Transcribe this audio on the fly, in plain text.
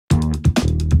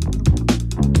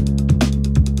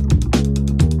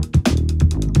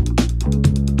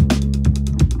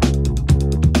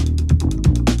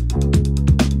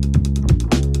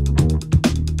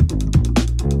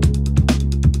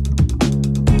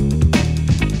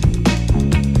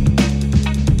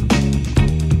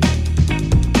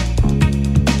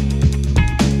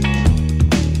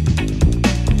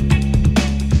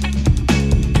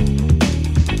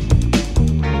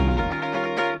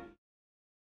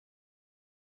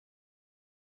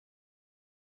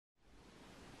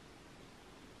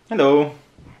Hello.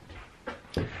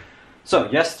 So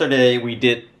yesterday we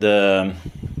did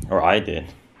or I did.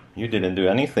 You didn't do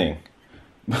anything.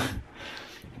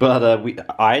 But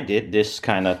I did this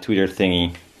kind of Twitter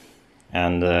thingy,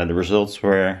 and the results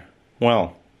were,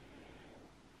 well,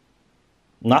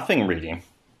 nothing really.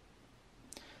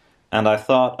 And I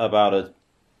thought about it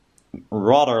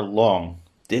rather long.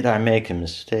 Did I make a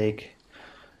mistake?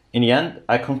 In the end,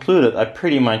 I concluded I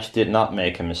pretty much did not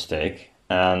make a mistake,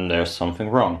 and there's something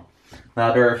wrong.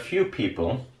 Now there are a few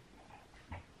people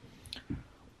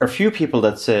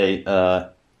that say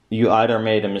you either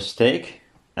made a mistake,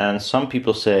 and some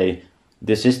people say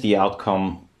this is the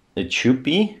outcome it should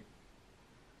be.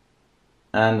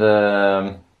 And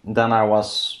then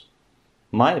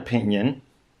my opinion,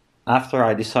 after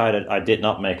I decided I did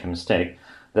not make a mistake,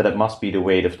 that it must be the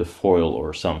weight of the foil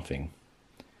or something,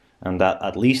 and that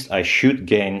at least I should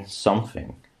gain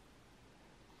something.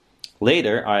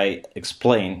 Later I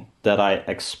explained that I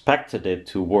expected it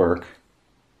to work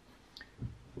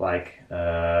like,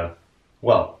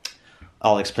 well,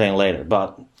 I'll explain later,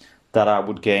 but that I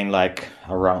would gain like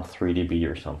around 3 dB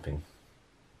or something.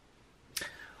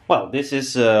 Well, this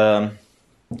is the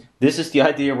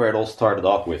idea where it all started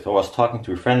off with. I was talking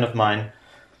to a friend of mine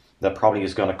that probably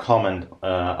is going to comment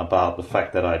about the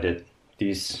fact that I did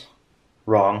these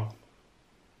wrong.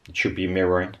 It should be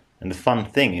mirrored. And the fun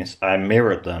thing is, I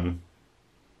mirrored them.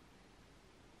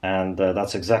 And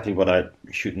that's exactly what I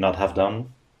should not have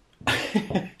done.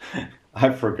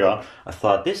 I forgot. I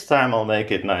thought this time I'll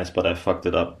make it nice, but I fucked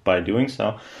it up by doing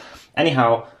so.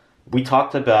 Anyhow, we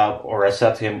talked about, or I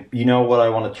said to him, you know what I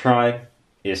want to try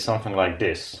is something like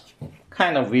this.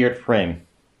 Kind of weird frame.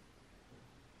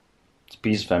 It's a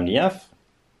piece of MDF,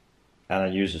 and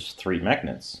it uses 3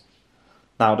 magnets.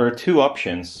 Now there are 2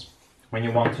 options when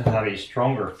you want to have a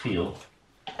stronger feel.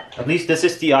 At least this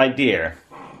is the idea.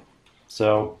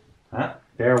 So,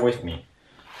 bear with me.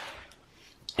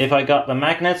 If I got the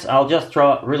magnets, I'll just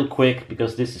draw it real quick,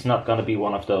 because this is not going to be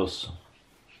one of those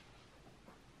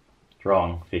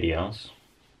drawing videos.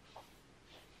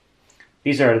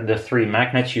 These are the 3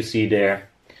 magnets you see there.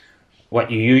 What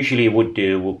you usually would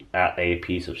do would add a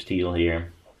piece of steel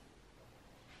here,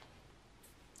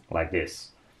 like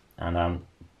this. And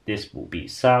this will be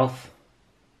south,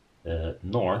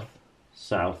 north,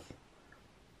 south,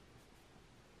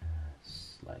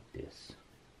 like this.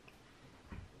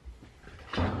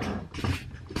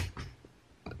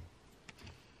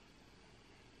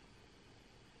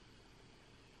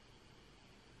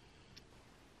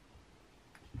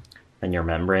 And your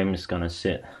membrane is gonna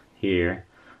sit here,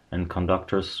 and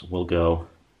conductors will go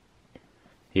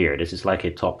here. This is like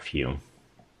a top view,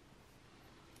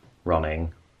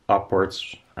 running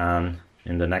upwards, and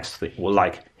in the next thing, well,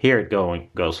 like here it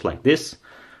goes like this,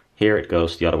 here it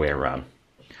goes the other way around.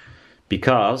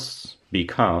 Because the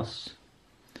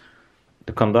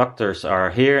conductors are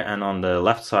here, and on the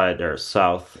left side they're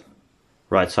south,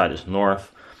 right side is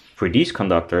north. For these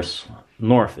conductors,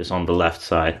 north is on the left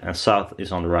side and south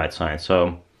is on the right side.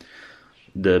 So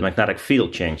the magnetic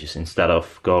field changes. Instead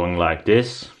of going like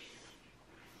this,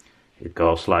 it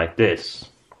goes like this.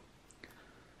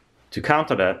 To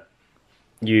counter that,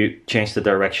 you change the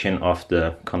direction of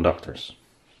the conductors.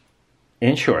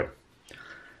 In short.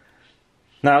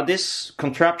 Now this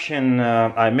contraption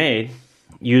I made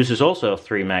uses also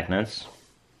 3 magnets.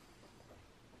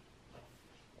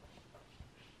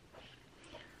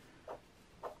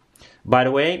 By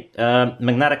the way,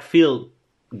 magnetic field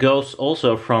goes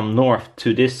also from north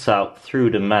to this south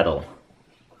through the metal,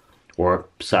 or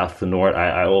south to north.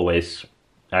 I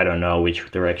don't know which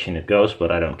direction it goes,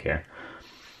 but I don't care.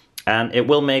 And it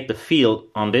will make the field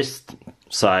on this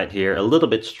side here a little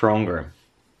bit stronger,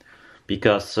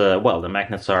 because well, the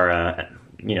magnets are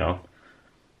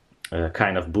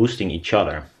kind of boosting each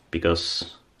other,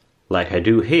 because like I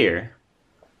do here,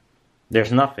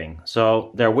 there's nothing.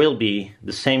 So there will be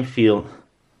the same field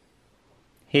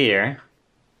here,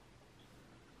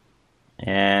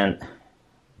 and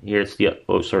here it's here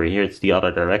it's the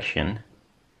other direction,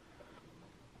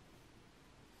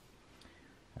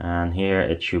 and here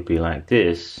it should be like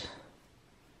this,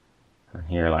 and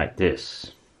here like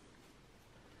this.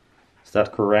 Is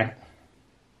that correct?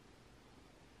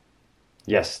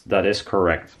 Yes, that is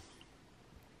correct.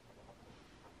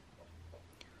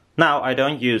 Now I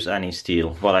don't use any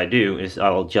steel. What I do is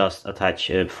I'll just attach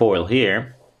a foil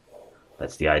here.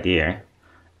 That's the idea.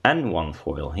 And 1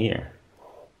 foil here.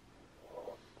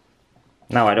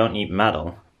 Now I don't need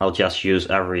metal. I'll just use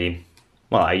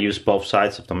I use both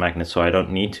sides of the magnet, so I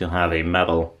don't need to have a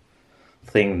metal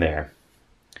thing there.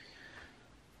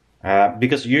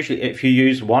 Because usually if you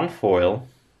use 1 foil,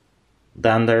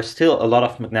 then there's still a lot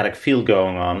of magnetic field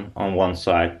going on one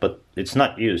side, but it's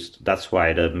not used. That's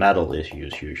why the metal is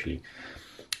used usually.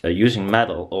 Using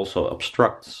metal also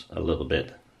obstructs a little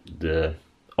bit the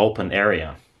open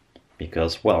area,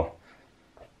 because, well,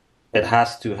 it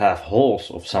has to have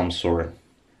holes of some sort,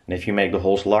 and if you make the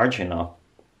holes large enough,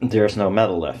 there's no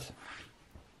metal left.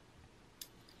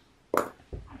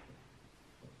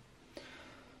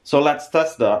 So let's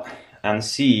test that and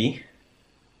see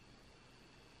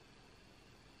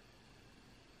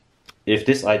if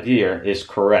this idea is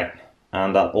correct,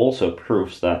 and that also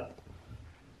proves that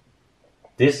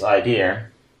this idea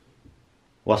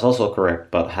was also correct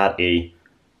but had a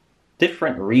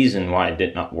different reason why it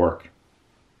did not work.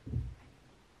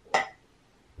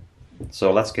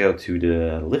 So let's go to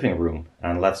the living room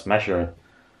and let's measure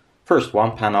first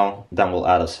one panel, then we'll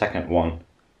add a second one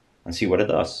and see what it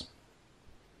does.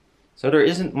 So there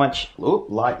isn't much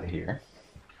light here.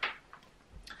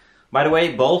 By the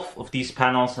way, both of these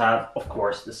panels have, of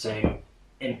course, the same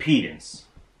impedance.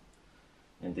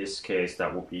 In this case,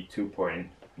 that will be 2.9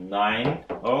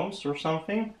 ohms or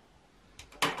something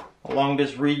along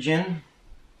this region.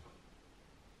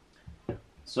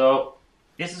 So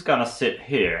this is gonna sit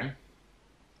here,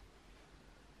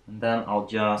 and then I'll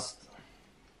just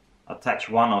attach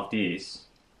one of these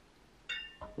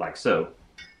like so,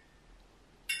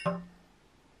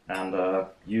 and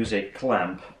use a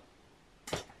clamp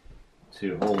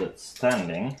to hold it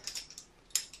standing.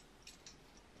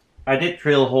 I did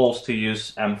drill holes to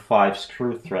use M5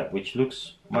 screw thread, which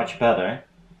looks much better,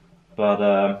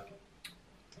 but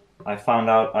I found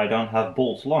out I don't have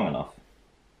bolts long enough.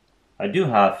 I do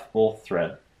have bolt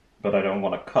thread, but I don't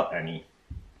want to cut any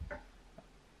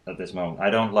at this moment. I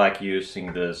don't like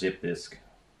using the zip disc,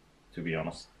 to be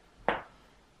honest,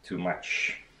 too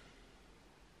much.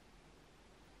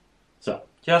 So,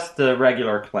 just the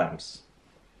regular clamps.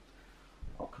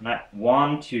 I'll connect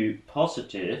one to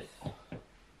positive,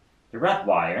 the red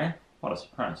wire, what a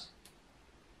surprise,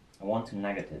 and one to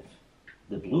negative,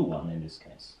 the blue one in this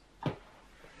case.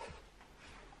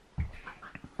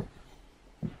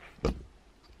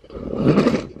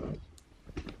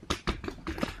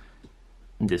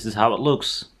 And this is how it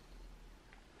looks.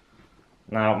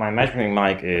 Now my measuring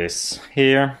mic is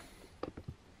here.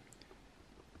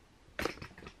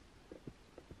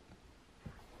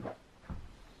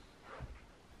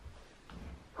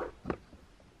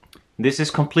 This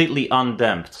is completely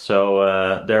undamped,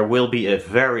 so there will be a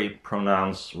very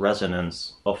pronounced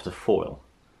resonance of the foil.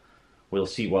 We'll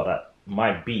see what that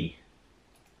might be.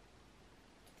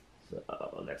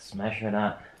 So let's measure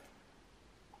that.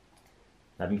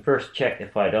 Let me first check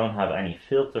if I don't have any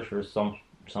filters or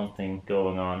something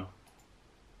going on.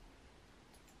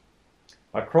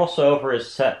 My crossover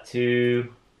is set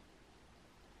to,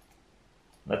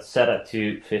 let's set it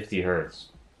to 50 Hertz.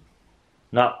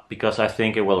 Not because I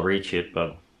think it will reach it,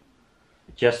 but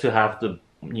just to have the,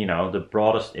 you know, the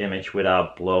broadest image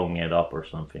without blowing it up or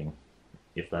something,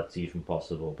 if that's even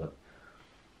possible. But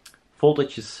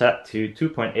voltage is set to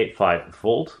 2.85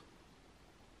 volt.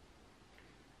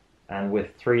 And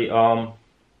with 3 ohm,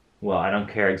 well, I don't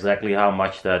care exactly how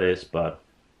much that is, but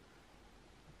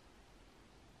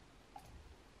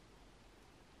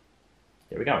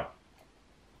there we go.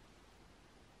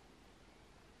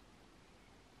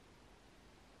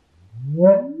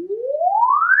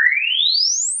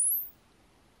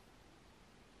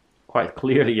 Quite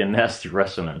clearly a nasty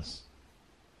resonance.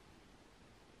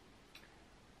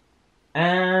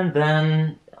 And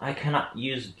then I cannot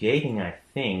use gating, I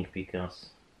think,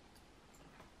 because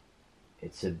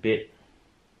it's a bit,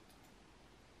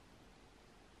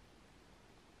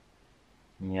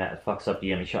 yeah, it fucks up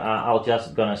the image. I'll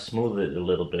just gonna smooth it a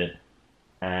little bit.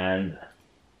 And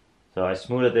so I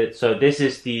smoothed it. So this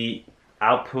is the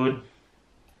output.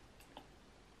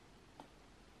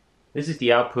 This is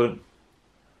the output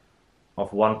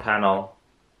of one panel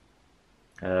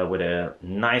with a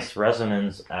nice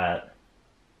resonance at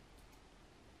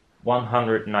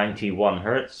 191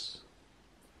 Hertz.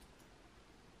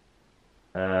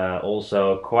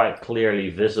 Also quite clearly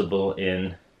visible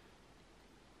in,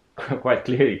 quite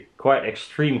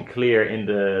extreme clear in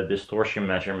the distortion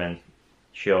measurement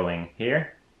showing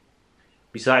here.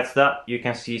 Besides that, you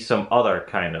can see some other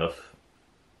kind of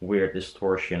weird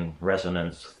distortion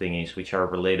resonance thingies which are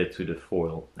related to the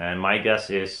foil. And my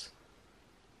guess is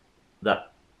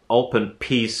that open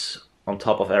piece on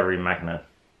top of every magnet,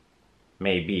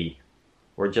 maybe,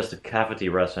 or just a cavity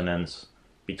resonance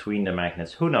between the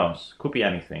magnets. Who knows? Could be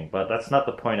anything, but that's not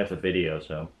the point of the video,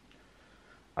 so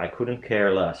I couldn't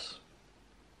care less.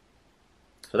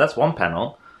 So that's one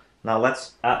panel. Now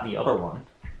let's add the other one.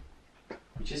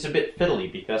 which is a bit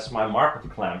fiddly because my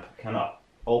market clamp cannot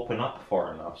open up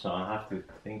far enough, so I have to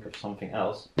think of something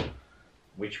else,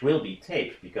 which will be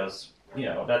tape, because, you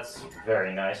know, that's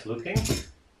very nice looking.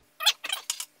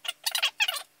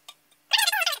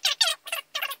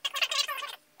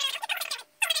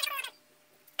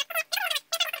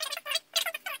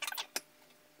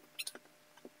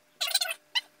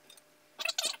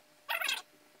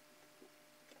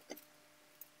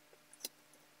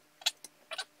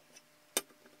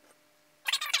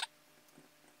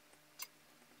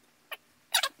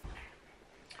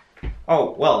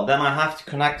 Oh, well, then I have to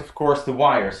connect, of course, the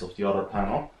wires of the other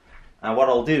panel. And what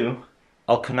I'll do,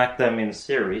 I'll connect them in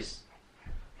series.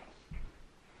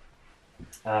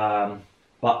 But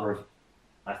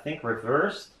I think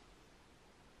reversed.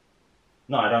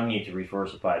 No, I don't need to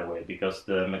reverse it, by the way, because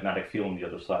the magnetic field on the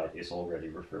other side is already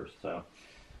reversed. So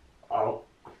I'll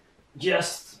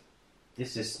just,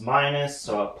 this is minus,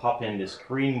 so I'll pop in this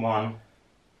green one.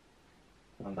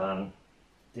 And then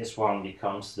this one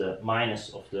becomes the minus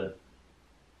of the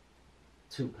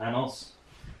two panels.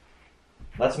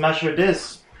 Let's measure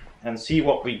this and see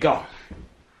what we got.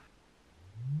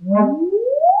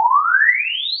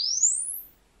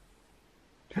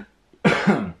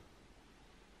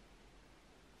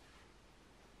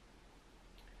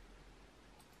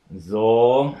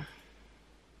 So,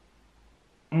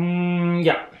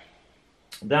 yeah.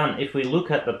 Then if we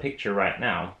look at the picture right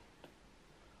now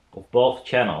of both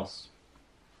channels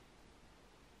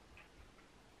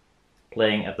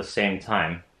playing at the same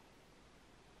time,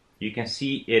 you can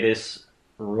see it is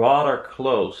rather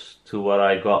close to what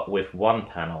I got with one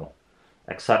panel,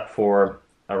 except for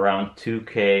around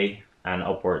 2K and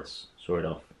upwards, sort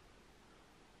of.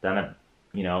 Then it,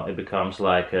 you know, it becomes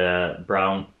like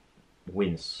brown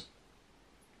wins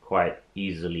quite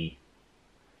easily.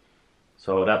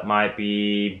 So that might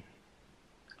be,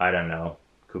 I don't know,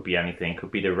 could be anything.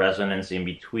 Could be the resonance in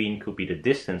between, could be the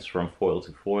distance from foil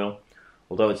to foil.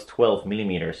 Although it's 12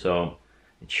 millimeters, so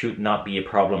it should not be a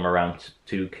problem around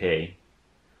 2K.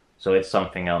 So it's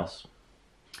something else.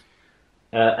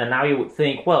 And now you would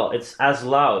think, well, it's as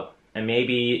loud, and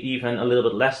maybe even a little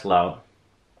bit less loud.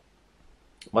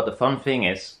 But the fun thing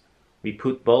is, we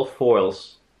put both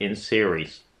foils in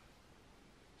series.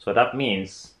 So that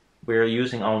means we're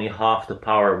using only half the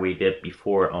power we did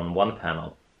before on one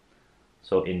panel.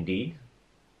 So indeed,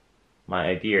 my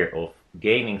idea of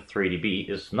gaining 3 dB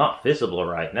is not visible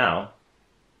right now,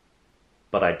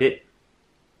 but I did.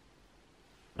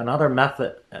 Another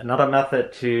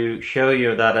method to show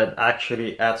you that it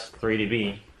actually adds 3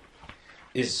 dB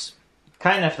is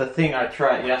kind of the thing I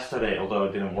tried yesterday, although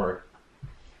it didn't work.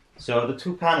 So the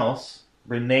two panels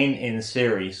remain in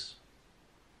series,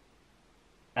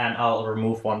 and I'll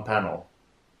remove one panel.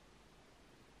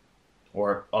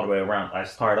 Or other way around, I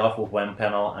start off with one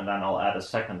panel and then I'll add a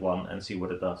second one and see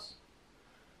what it does.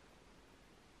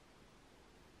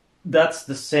 That's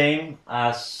the same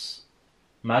as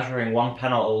measuring one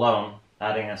panel alone,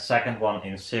 adding a second one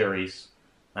in series,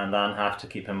 and then have to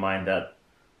keep in mind that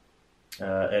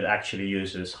it actually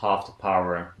uses half the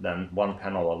power than one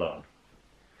panel alone.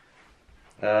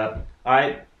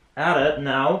 I added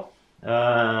now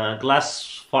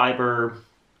glass fiber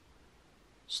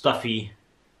stuffy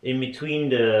in between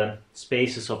the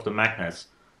spaces of the magnets,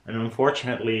 and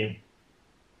unfortunately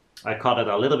I cut it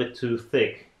a little bit too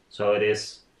thick, so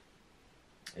it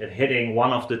hitting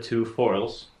one of the two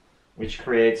foils, which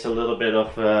creates a little bit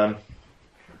of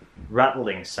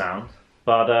rattling sound.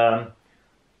 But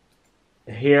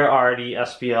here are the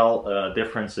SPL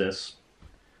differences,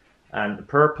 and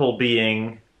purple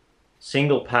being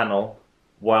single panel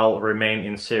while remain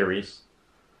in series,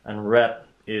 and red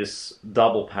is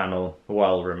double panel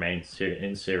while remain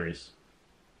in series.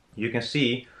 You can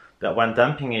see that when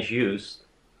damping is used,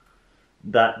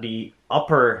 that the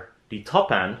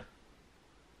top end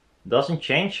doesn't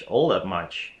change all that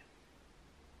much.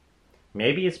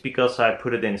 Maybe it's because I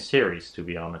put it in series, to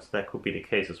be honest. That could be the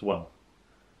case as well.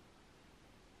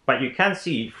 But you can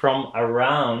see from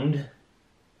around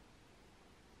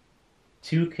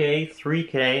 2K,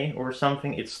 3K or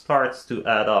something, it starts to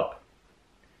add up.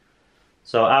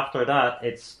 So after that,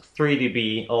 it's 3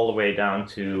 dB all the way down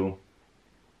to,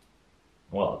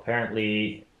 well,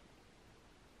 apparently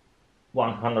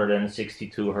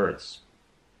 162 Hertz.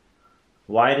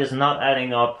 Why it is not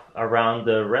adding up around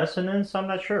the resonance, I'm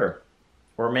not sure.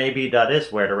 Or maybe that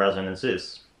is where the resonance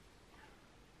is.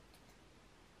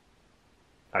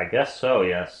 I guess so,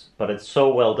 yes. But it's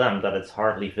so well damped that it's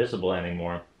hardly visible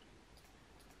anymore.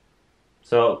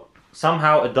 So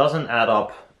somehow it doesn't add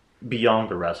up beyond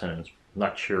the resonance.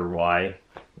 Not sure why.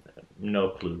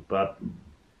 No clue. But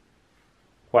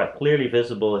quite clearly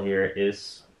visible here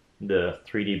is the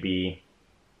 3 dB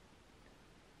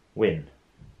win.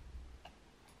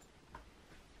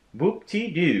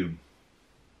 Whoop-de-doo.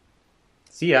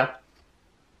 See ya.